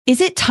Is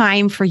it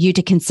time for you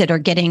to consider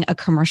getting a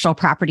commercial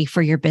property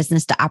for your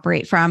business to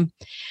operate from?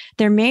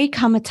 There may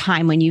come a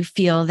time when you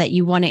feel that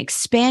you want to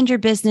expand your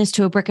business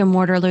to a brick and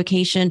mortar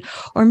location,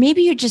 or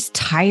maybe you're just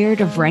tired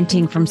of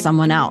renting from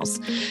someone else.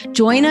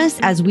 Join us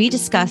as we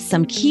discuss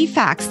some key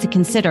facts to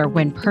consider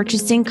when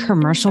purchasing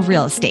commercial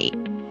real estate.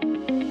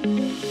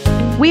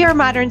 We are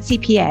Modern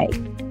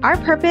CPA. Our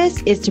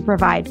purpose is to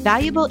provide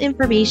valuable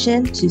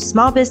information to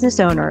small business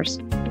owners.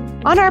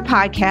 On our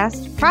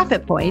podcast,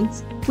 Profit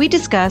Points, we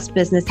discuss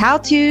business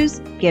how-tos,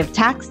 give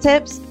tax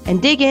tips,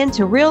 and dig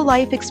into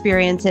real-life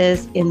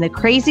experiences in the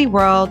crazy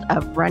world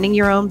of running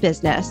your own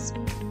business.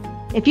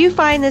 If you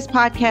find this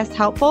podcast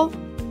helpful,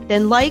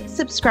 then like,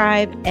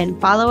 subscribe, and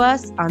follow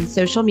us on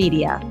social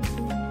media.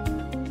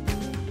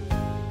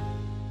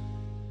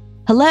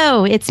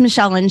 Hello, it's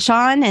Michelle and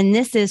Sean, and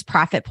this is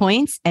Profit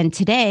Points. And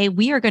today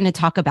we are going to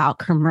talk about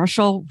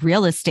commercial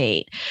real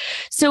estate.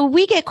 So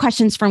we get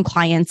questions from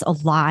clients a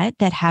lot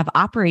that have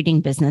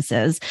operating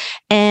businesses,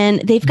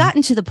 and they've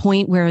gotten to the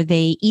point where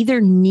they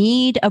either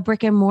need a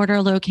brick and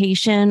mortar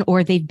location,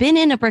 or they've been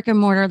in a brick and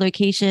mortar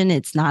location.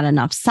 It's not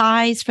enough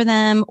size for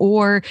them,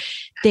 or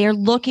they're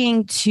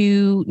looking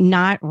to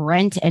not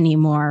rent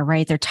anymore,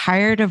 right? They're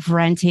tired of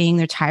renting.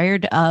 They're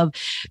tired of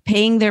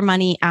paying their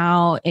money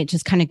out. It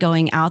just kind of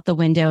going out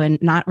the window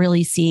and not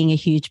really seeing a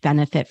huge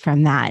benefit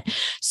from that.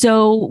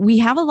 So we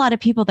have a lot of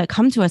people that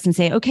come to us and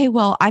say, okay,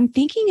 well, I'm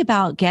thinking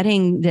about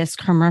getting this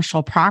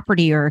commercial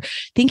property or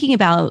thinking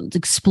about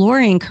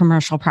exploring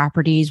commercial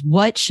properties.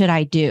 What should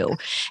I do?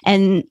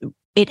 And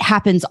it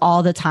happens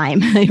all the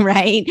time,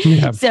 right?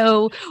 Yeah.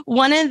 So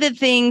one of the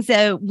things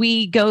that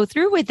we go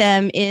through with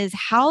them is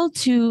how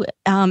to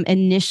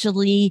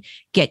initially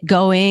get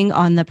going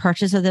on the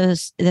purchase of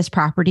this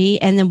property.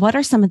 And then what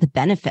are some of the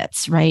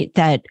benefits, right,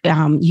 that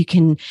you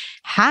can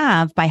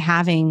have by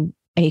having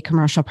a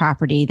commercial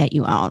property that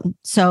you own.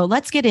 So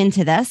let's get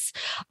into this.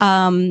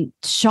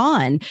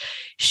 Sean,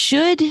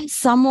 should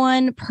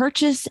someone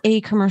purchase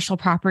a commercial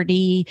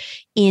property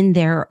in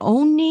their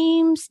own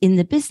names, in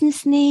the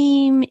business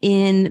name,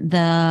 in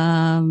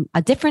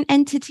a different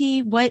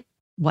entity? What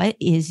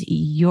is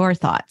your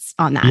thoughts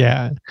on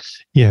that?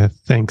 Yeah.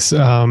 Thanks.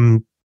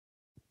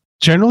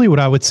 Generally, what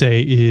I would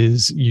say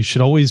is you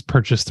should always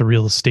purchase the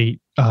real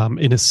estate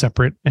in a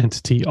separate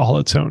entity, all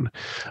its own.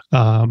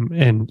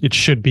 And it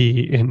should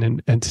be in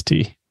an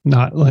entity,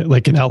 not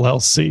like an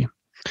LLC.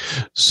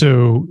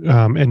 So,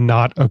 and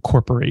not a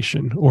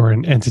corporation or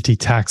an entity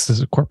taxed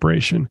as a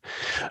corporation.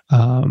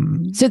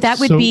 So that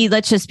would be,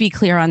 let's just be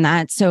clear on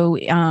that. So,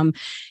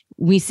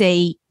 we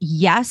say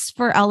yes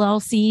for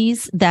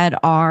LLCs that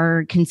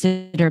are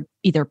considered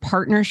either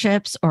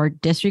partnerships or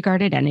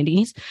disregarded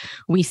entities.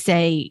 We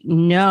say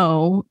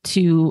no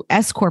to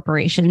S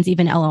corporations,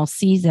 even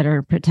LLCs that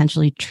are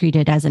potentially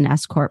treated as an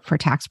S corp for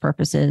tax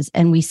purposes.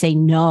 And we say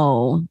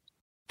no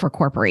for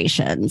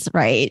corporations,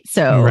 right?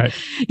 So, right.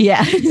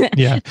 Yeah,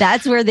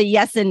 that's where the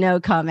yes and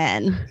no come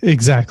in.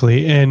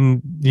 Exactly.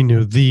 And,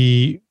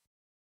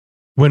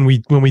 when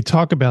we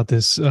talk about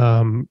this,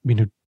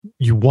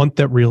 you want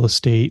that real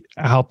estate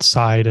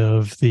outside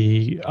of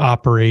the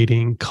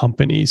operating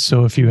company.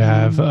 So if you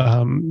have,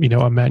 a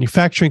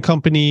manufacturing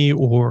company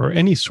or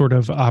any sort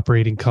of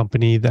operating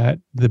company that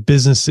the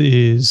business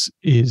is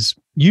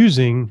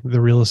using the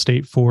real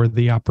estate for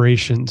the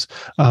operations,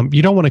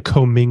 you don't want to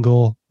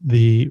commingle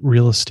the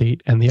real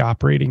estate and the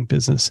operating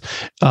business.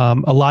 A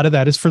lot of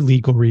that is for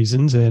legal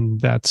reasons,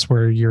 and that's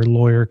where your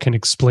lawyer can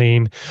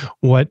explain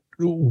what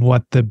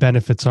the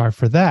benefits are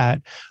for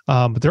that.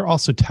 But there are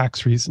also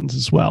tax reasons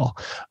as well.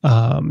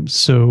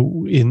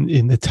 So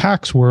in the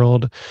tax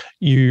world,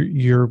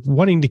 you're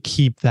wanting to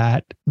keep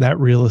that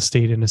real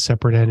estate in a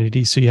separate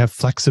entity, so you have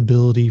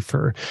flexibility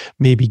for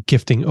maybe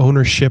gifting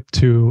ownership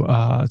to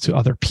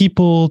other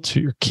people, to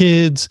your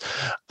kids.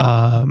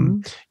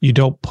 You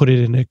don't put it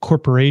in a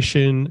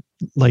corporation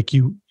like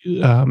you.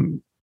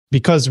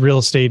 Because real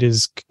estate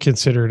is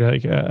considered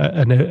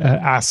an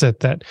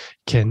asset that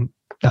can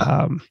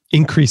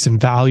increase in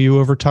value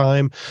over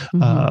time,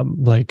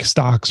 like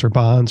stocks or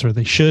bonds, or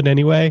they should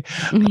anyway.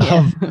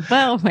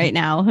 Well, right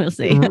now we'll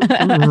see.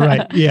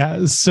 Right.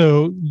 Yeah.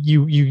 So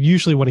you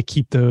usually want to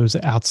keep those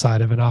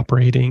outside of an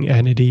operating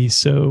entity.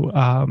 So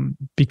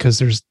because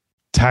there's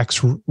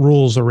tax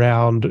rules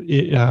around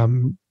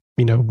it,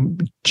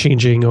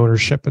 changing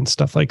ownership and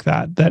stuff like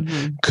that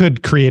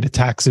could create a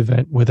tax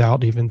event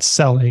without even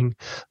selling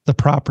the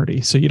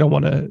property. So you don't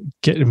want to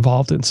get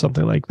involved in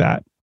something like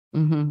that.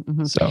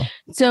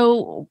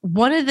 So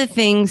one of the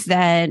things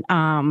that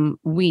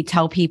we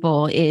tell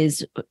people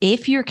is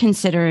if you're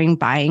considering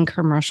buying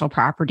commercial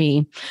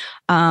property,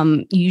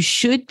 you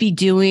should be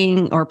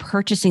doing or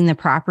purchasing the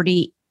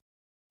property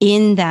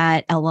in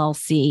that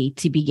LLC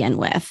to begin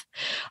with.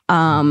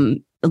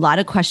 A lot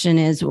of question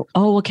is,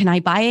 can I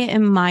buy it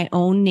in my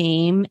own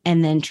name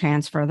and then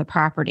transfer the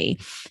property?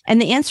 And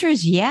the answer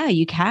is, yeah,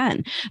 you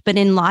can. But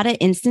in a lot of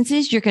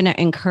instances, you're going to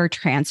incur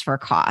transfer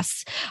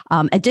costs,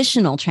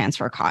 additional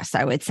transfer costs,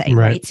 I would say,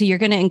 right? So you're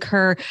going to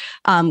incur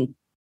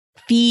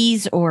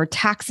fees or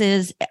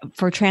taxes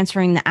for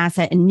transferring the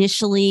asset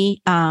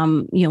initially,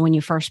 when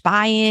you first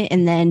buy it,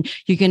 and then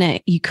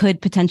you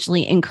could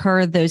potentially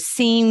incur those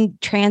same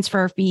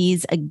transfer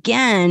fees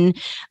again,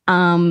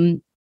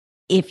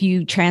 if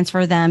you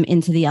transfer them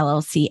into the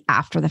LLC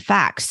after the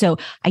fact. So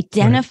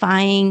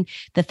identifying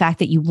the fact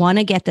that you want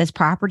to get this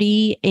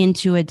property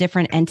into a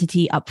different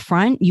entity up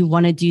front, you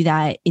want to do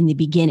that in the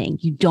beginning.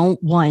 You don't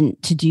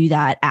want to do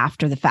that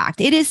after the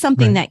fact. It is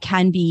something that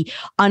can be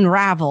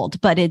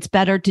unraveled, but it's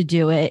better to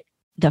do it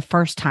the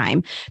first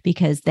time,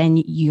 because then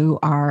you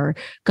are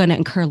going to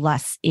incur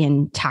less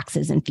in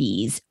taxes and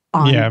fees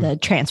on the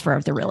transfer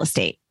of the real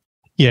estate.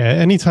 Yeah,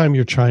 anytime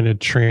you're trying to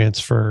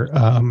transfer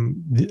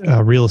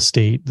real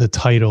estate, the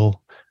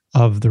title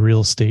of the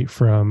real estate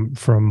from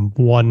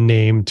one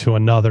name to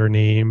another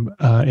name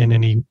in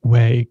any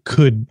way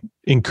could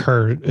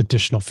incur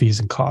additional fees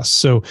and costs.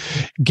 So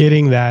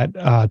getting that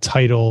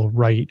title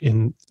right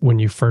when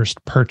you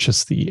first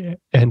purchase the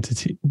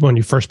entity, when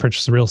you first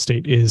purchase the real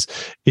estate is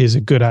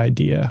a good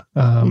idea.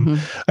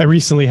 I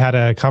recently had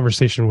a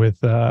conversation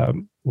with a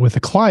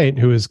client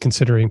who was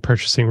considering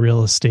purchasing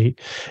real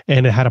estate,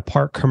 and it had a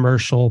part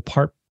commercial,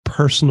 part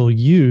personal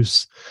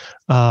use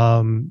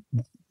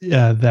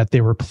that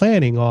they were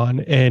planning on.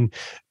 And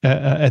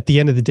at the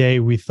end of the day,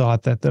 we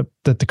thought that the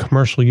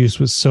commercial use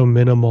was so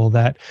minimal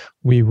that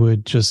we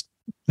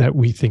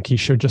think he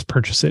should just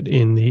purchase it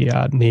in the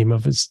name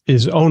of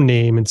his own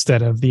name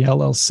instead of the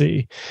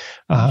LLC,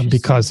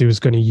 because he was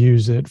going to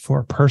use it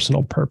for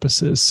personal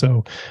purposes.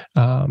 So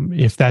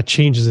if that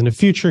changes in the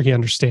future, he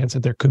understands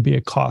that there could be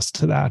a cost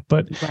to that,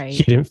 but we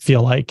didn't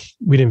feel like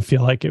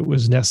it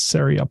was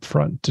necessary up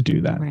front to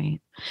do that.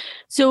 Right.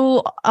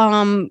 So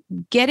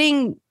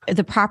getting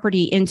the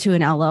property into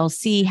an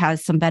LLC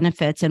has some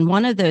benefits. And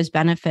one of those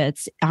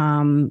benefits,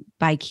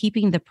 by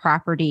keeping the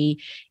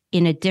property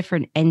in a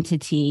different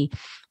entity,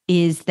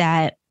 is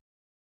that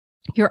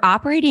your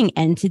operating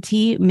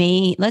entity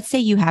let's say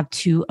you have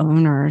two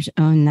owners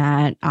own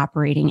that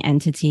operating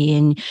entity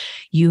and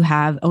you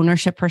have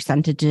ownership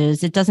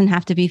percentages. It doesn't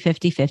have to be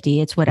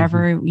 50-50. It's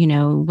whatever,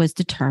 was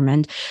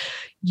determined.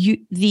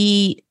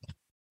 The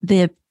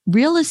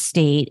real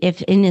estate,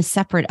 if in a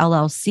separate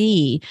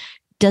LLC,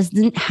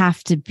 doesn't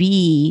have to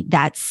be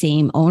that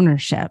same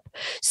ownership.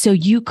 So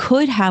you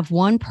could have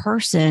one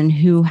person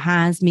who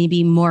has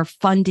maybe more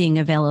funding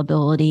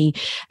availability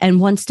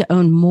and wants to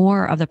own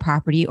more of the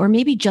property, or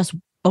maybe just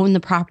own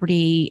the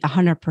property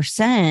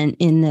 100%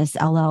 in this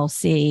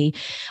LLC.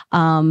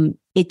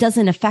 It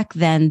doesn't affect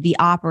then the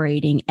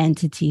operating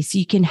entity. So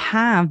you can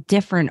have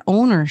different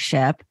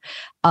ownership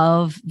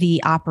of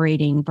the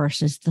operating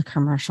versus the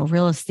commercial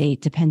real estate,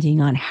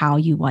 depending on how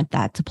you want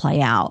that to play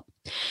out.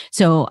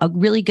 So a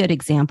really good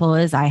example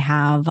is I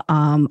have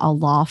a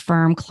law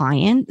firm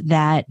client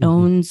that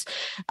owns,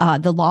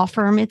 the law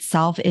firm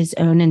itself is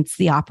owned, and it's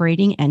the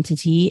operating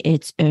entity.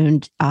 It's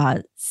owned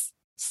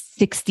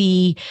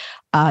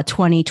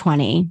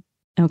 60-20-20.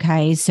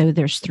 Okay. So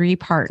there's three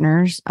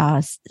partners,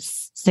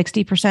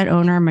 60%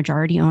 owner,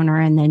 majority owner,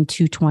 and then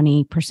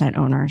 20%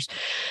 owners.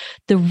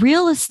 The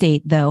real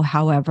estate, though,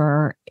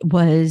 however,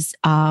 was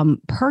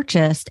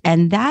purchased,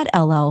 and that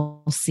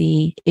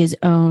LLC is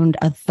owned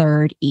a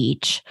third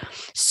each.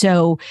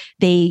 So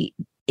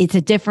it's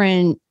a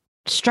different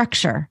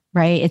structure,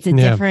 right? It's a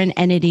different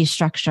entity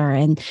structure.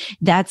 And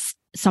that's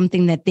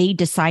something that they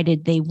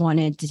decided they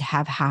wanted to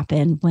have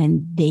happen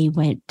when they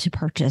went to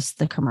purchase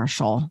the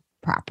commercial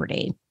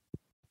property.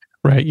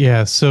 Right.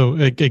 Yeah. So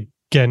again,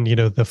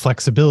 the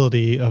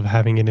flexibility of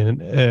having it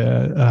in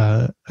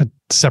a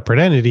separate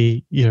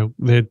entity,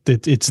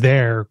 it's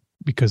there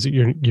because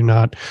you're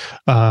not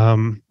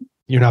bound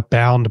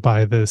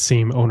by the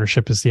same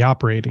ownership as the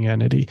operating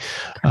entity.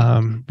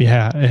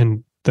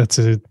 And that's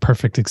a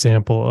perfect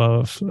example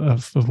of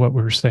what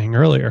we were saying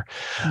earlier.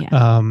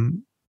 Yeah.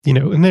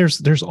 And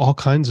there's all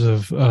kinds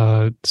of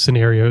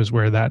scenarios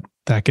where that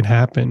can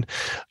happen.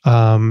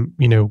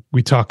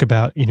 We talk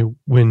about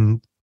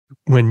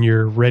when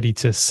you're ready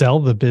to sell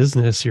the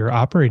business, your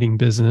operating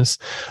business,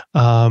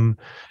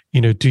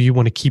 do you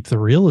want to keep the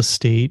real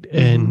estate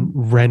and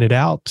rent it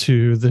out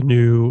to the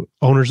new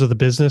owners of the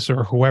business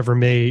or whoever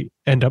may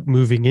end up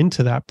moving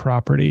into that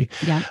property?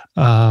 Yeah.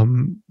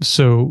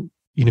 So,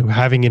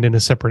 having it in a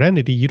separate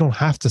entity, you don't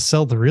have to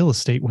sell the real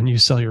estate when you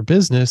sell your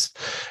business.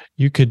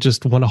 You could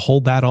just want to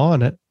hold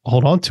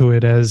on to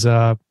it as,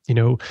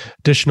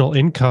 additional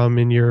income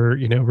in your,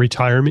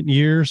 retirement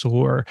years,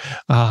 or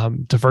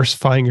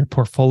diversifying your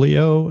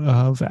portfolio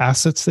of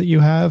assets that you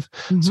have.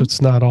 So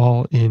it's not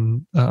all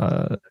in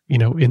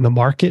the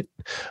market.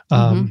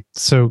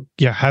 So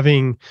yeah,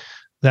 having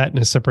that in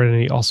a separate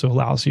entity also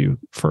allows you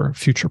for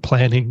future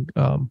planning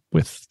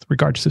with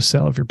regards to the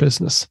sale of your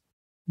business.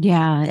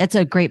 Yeah, that's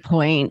a great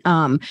point.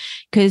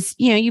 Because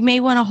you may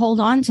want to hold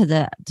on to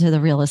the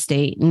real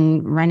estate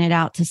and rent it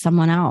out to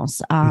someone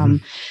else.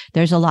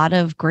 There's a lot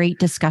of great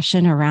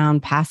discussion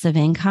around passive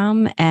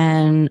income,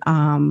 and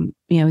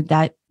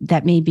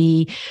that may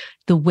be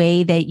the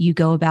way that you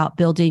go about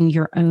building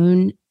your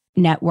own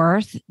net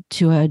worth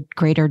to a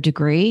greater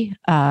degree.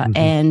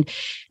 And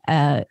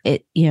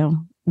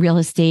real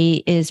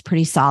estate is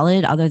pretty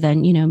solid, other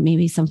than,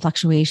 maybe some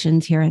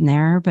fluctuations here and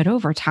there, but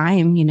over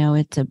time,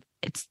 it's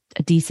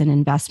a decent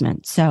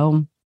investment.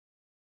 So,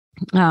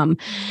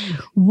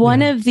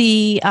 one of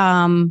the,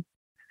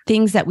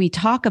 things that we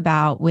talk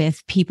about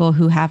with people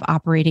who have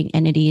operating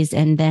entities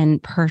and then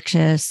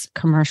purchase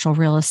commercial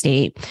real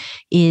estate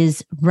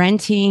is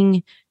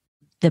renting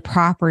the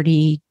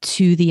property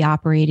to the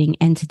operating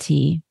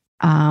entity.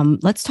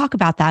 Let's talk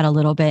about that a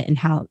little bit and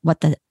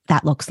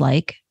that looks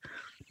like.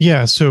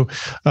 Yeah. So,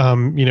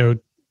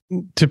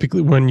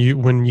 typically when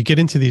you get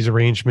into these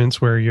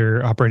arrangements where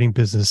your operating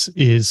business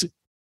is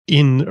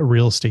in a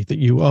real estate that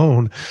you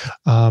own,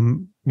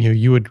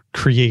 you would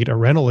create a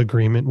rental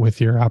agreement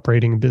with your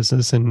operating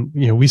business. And,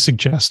 we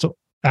suggest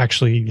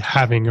actually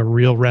having a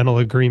real rental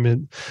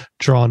agreement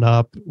drawn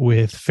up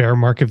with fair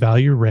market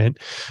value rent.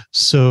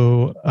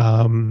 So,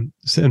 and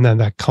then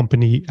that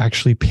company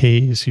actually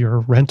pays your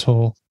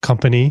rental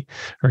company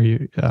or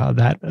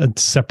that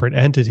separate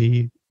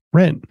entity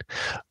rent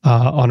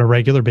on a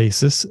regular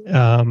basis.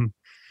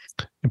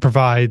 It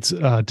provides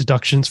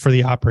deductions for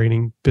the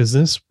operating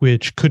business,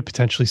 which could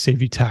potentially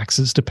save you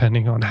taxes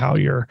depending on how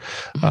your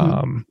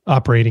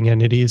operating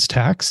entity is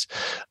taxed.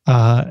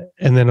 And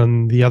then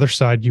on the other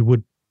side, you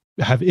would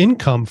have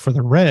income for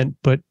the rent,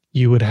 but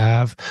you would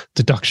have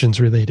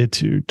deductions related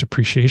to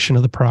depreciation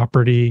of the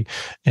property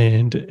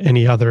and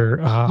any other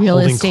real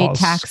holding estate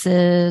costs.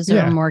 Taxes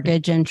or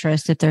mortgage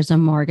interest if there's a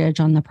mortgage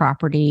on the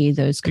property,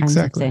 those kinds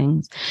of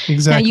things.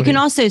 Exactly. Now, you can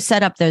also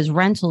set up those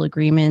rental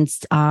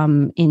agreements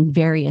in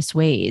various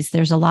ways.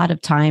 There's a lot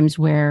of times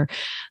where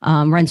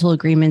rental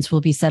agreements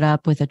will be set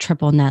up with a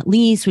triple net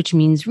lease, which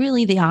means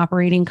really the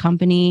operating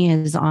company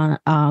is going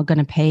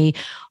to pay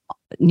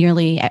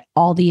nearly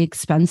all the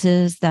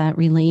expenses that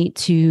relate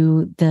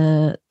to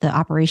the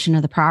operation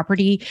of the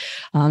property.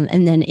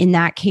 And then in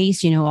that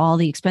case, all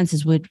the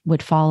expenses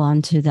would fall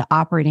onto the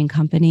operating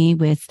company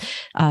with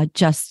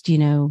just,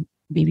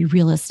 maybe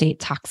real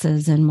estate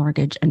taxes and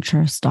mortgage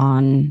interest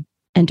and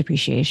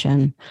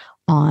depreciation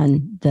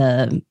on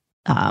the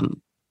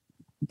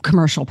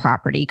commercial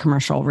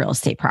real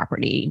estate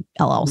property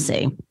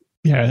LLC.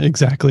 Yeah,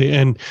 exactly.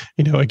 And,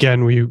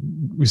 again, we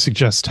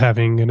suggest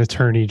having an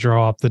attorney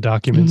draw up the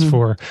documents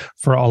for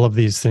all of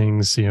these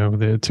things,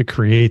 to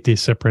create the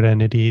separate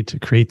entity, to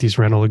create these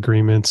rental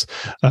agreements.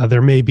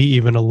 There may be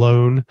even a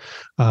loan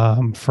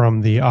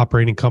from the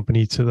operating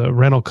company to the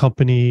rental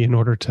company in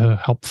order to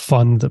help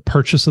fund the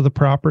purchase of the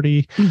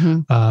property.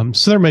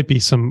 So there might be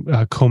some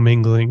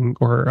commingling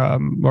or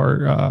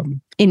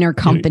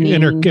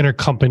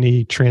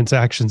intercompany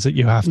transactions that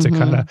you have to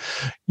kind of,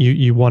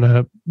 you want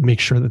to make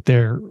sure that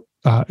they're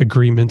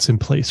agreements in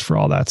place for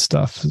all that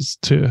stuff is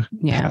to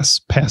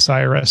pass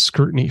IRS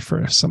scrutiny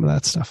for some of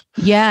that stuff.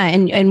 Yeah.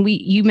 And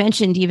you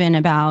mentioned even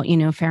about,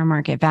 fair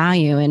market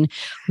value, and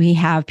we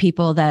have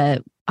people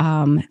that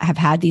have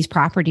had these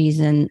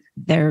properties and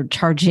they're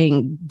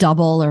charging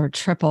double or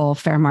triple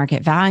fair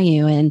market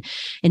value. And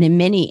in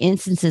many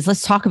instances,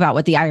 let's talk about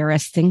what the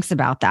IRS thinks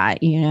about that,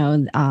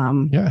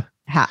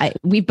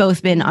 we've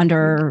both been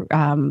under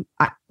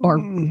or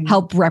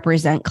help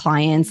represent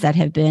clients that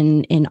have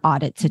been in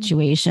audit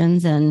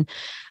situations. And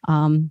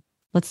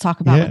let's talk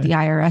about what the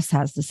IRS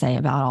has to say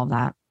about all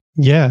that.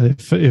 Yeah.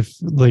 If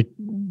like,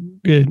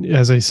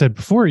 as I said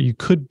before, you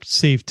could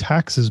save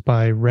taxes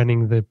by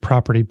renting the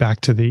property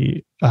back to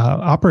the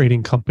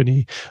operating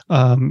company.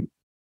 And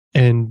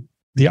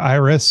the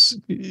IRS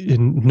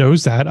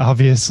knows that,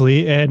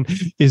 obviously, and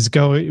is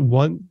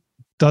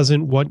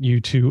doesn't want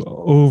you to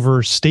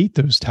overstate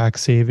those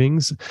tax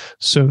savings.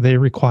 So they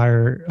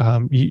require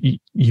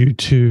you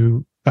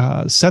to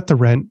set the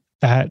rent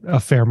at a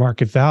fair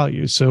market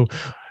value. So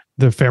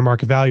the fair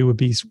market value would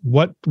be,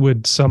 what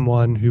would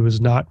someone who is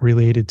not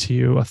related to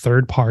you, a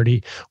third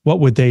party,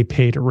 what would they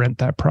pay to rent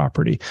that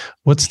property?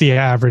 What's the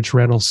average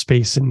rental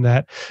space in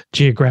that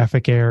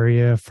geographic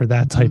area for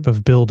that type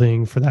of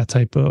building, for that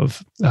type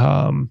of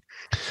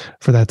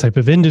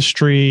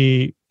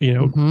industry?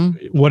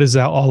 What is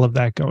that, all of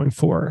that going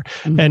for?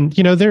 And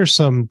there's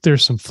some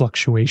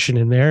fluctuation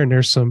in there, and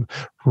there's some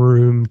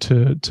room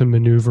to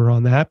maneuver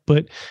on that,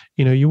 but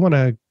you want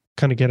to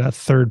kind of get a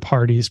third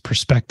party's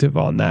perspective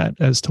on that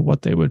as to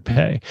what they would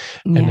pay,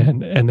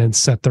 and then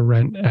set the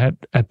rent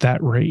at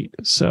that rate.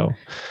 So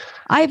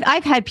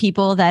I've had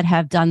people that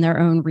have done their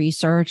own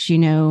research,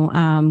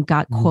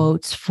 got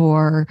quotes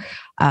for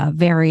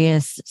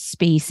various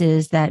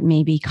spaces that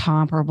may be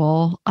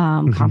comparable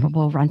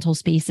rental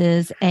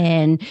spaces,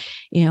 and,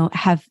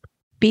 have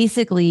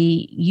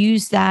basically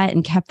used that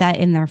and kept that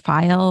in their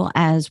file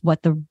as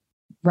what the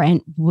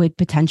rent would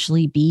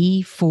potentially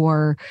be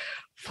for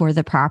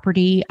the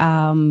property,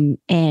 and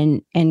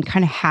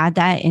kind of had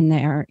that in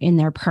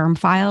their perm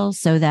files,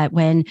 so that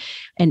when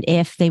and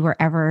if they were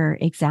ever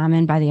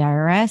examined by the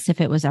IRS, if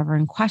it was ever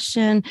in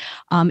question,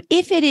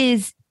 if it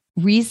is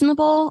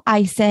reasonable,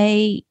 I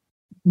say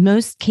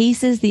most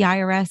cases, the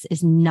IRS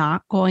is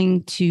not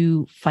going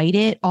to fight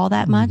it all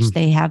that much. Mm-hmm.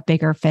 They have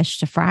bigger fish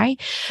to fry,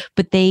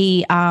 but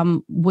they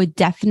would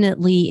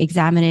definitely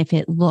examine if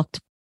it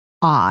looked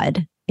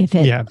odd. If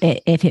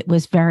it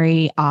was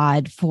very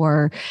odd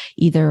for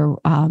either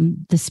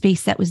the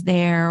space that was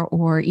there,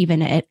 or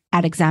even at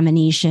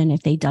examination,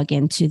 if they dug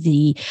into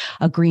the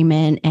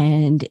agreement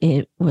and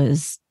it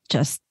was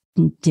just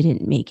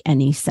didn't make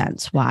any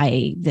sense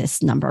why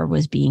this number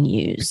was being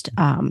used.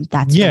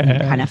 That's when you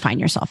kind of find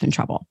yourself in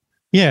trouble.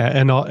 Yeah,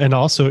 and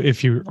also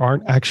if you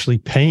aren't actually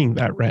paying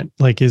that rent,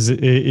 like is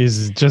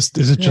it just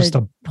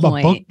a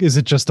book? Is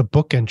it just a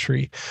book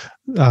entry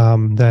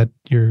that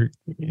you're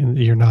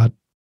not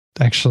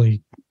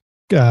actually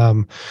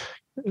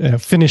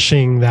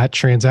finishing that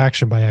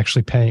transaction by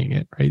actually paying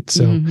it, right?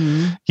 So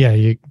yeah,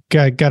 you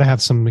got to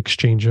have some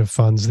exchange of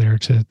funds there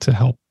to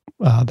help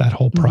that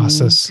whole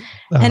process.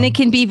 And it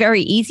can be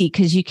very easy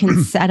because you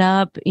can set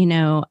up,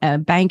 a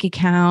bank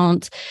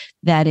account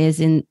that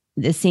is in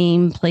the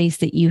same place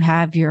that you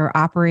have your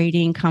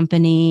operating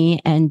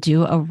company, and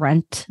do a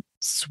rent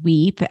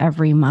sweep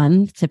every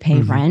month to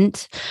pay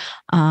rent.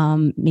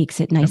 Makes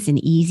it nice and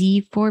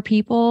easy for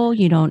people.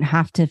 You don't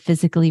have to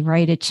physically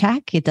write a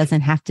check. It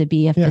doesn't have to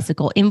be a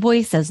physical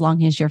invoice, as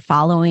long as you're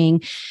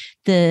following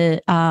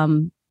the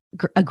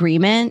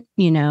agreement,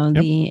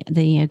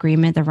 the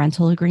agreement, the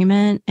rental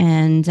agreement.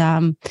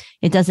 And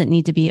it doesn't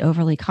need to be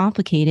overly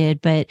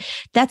complicated, but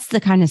that's the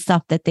kind of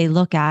stuff that they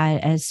look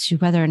at as to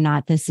whether or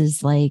not this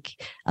is like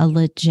a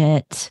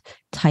legit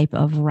type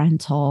of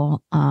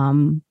rental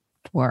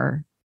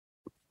for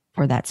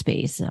that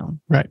space. So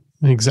right,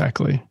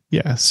 exactly.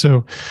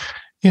 So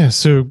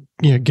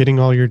getting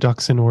all your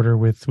ducks in order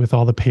with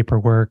all the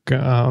paperwork,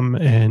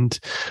 and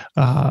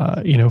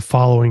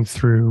following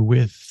through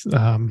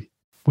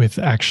with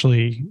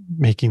actually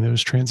making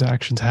those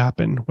transactions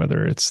happen,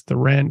 whether it's the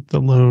rent, the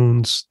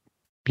loans,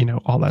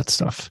 all that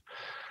stuff.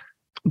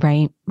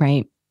 Right.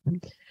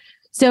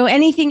 So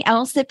anything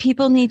else that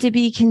people need to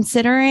be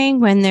considering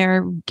when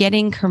they're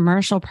getting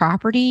commercial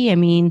property? I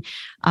mean,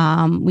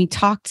 we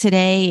talked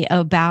today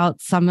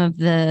about some of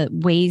the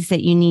ways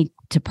that you need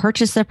to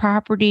purchase the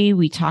property.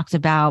 We talked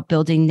about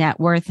building net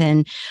worth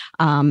and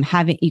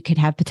you could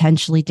have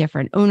potentially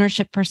different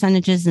ownership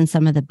percentages and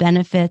some of the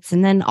benefits,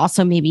 and then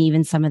also maybe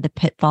even some of the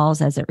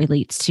pitfalls as it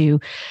relates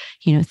to,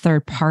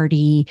 third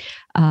party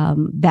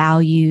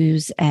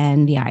values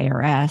and the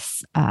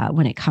IRS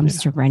when it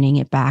comes to renting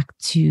it back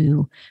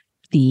to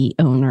the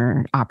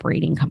owner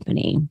operating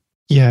company.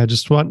 Yeah,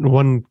 just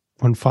one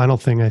final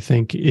thing I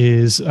think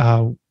is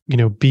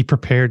be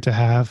prepared to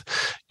have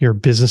your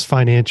business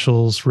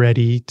financials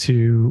ready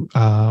to,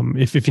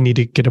 if you need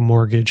to get a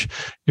mortgage,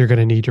 you're going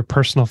to need your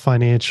personal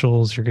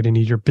financials, you're going to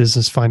need your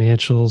business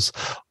financials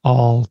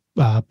all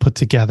put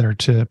together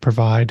to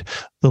provide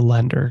the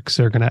lender, because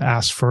they're going to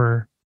ask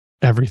for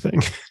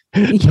everything.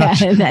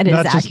 That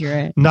is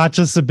accurate. Not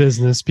just a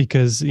business,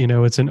 because,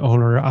 it's an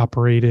owner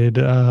operated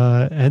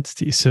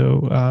entity.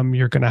 So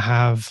you're going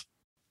to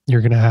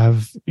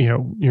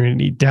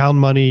need down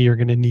money, you're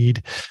going to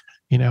need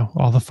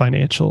all the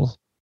financial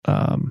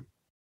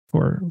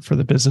for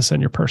the business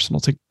and your personal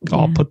to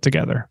all put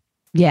together.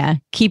 Yeah,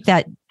 keep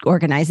that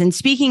organized. And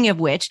speaking of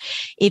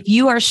which, if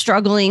you are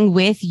struggling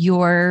with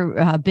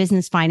your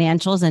business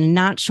financials and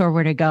not sure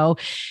where to go,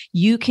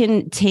 you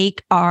can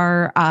take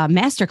our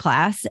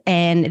masterclass,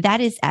 and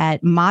that is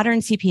at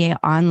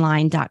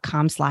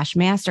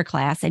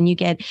moderncpaonline.com/masterclass. And you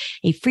get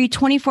a free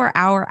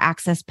 24-hour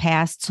access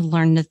pass to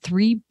learn the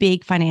 3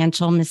 big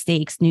financial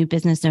mistakes new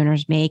business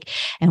owners make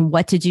and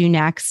what to do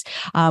next.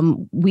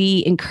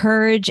 We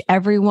encourage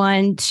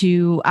everyone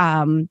to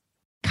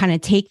kind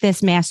of take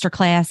this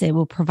masterclass. It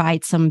will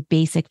provide some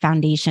basic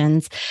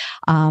foundations.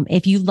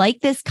 If you like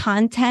this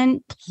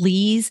content,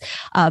 please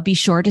be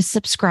sure to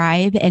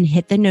subscribe and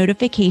hit the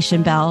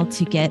notification bell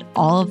to get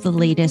all of the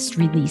latest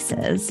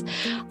releases.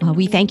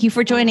 We thank you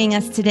for joining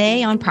us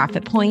today on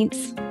Profit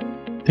Points.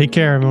 Take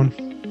care, everyone.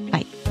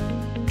 Bye.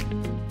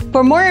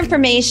 For more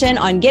information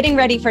on getting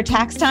ready for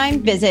tax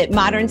time, visit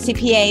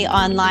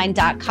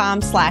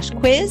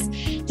moderncpaonline.com/quiz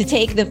to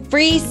take the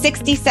free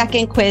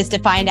 60-second quiz to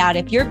find out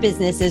if your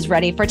business is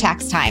ready for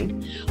tax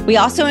time. We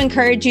also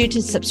encourage you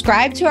to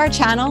subscribe to our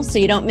channel so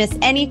you don't miss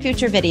any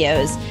future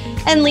videos,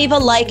 and leave a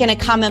like and a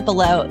comment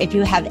below if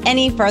you have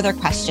any further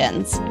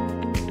questions.